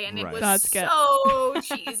portray, and it was so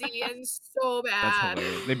cheesy and so bad. That's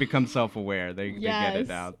hilarious. They become self-aware. They get it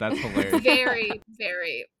now. That's hilarious. Very,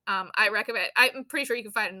 very. I recommend. I'm pretty sure you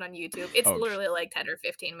can find it on YouTube. It's literally like 10 or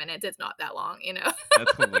 15 minutes. It's not that long,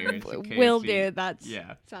 That's hilarious. Will do.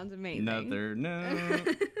 Sounds amazing. No.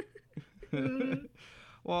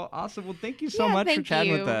 Well, awesome. Well, thank you so much for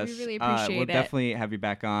chatting with us. We really appreciate we'll it. definitely have you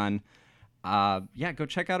back on. Go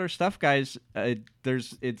check out her stuff, guys.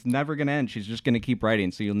 It's never gonna end. She's just gonna keep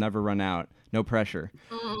writing, so you'll never run out. No pressure.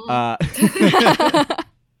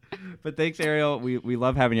 But thanks, Ariel. We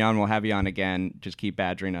love having you on. We'll have you on again. Just keep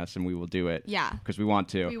badgering us, and we will do it. Yeah. Because we want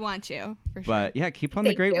to. We want you, for sure. But yeah, keep on the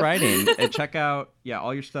Thank great you. writing. And check out,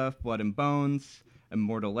 all your stuff, Blood and Bones,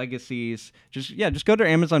 Immortal Legacies. Just go to our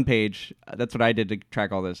Amazon page. That's what I did to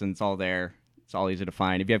track all this, and it's all there. It's all easy to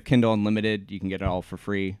find. If you have Kindle Unlimited, you can get it all for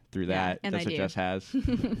free through that. and That's I what do. Jess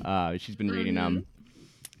has. She's been reading them.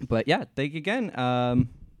 But yeah, thank you again.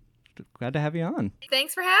 Glad to have you on.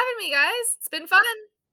 Thanks for having me, guys. It's been fun.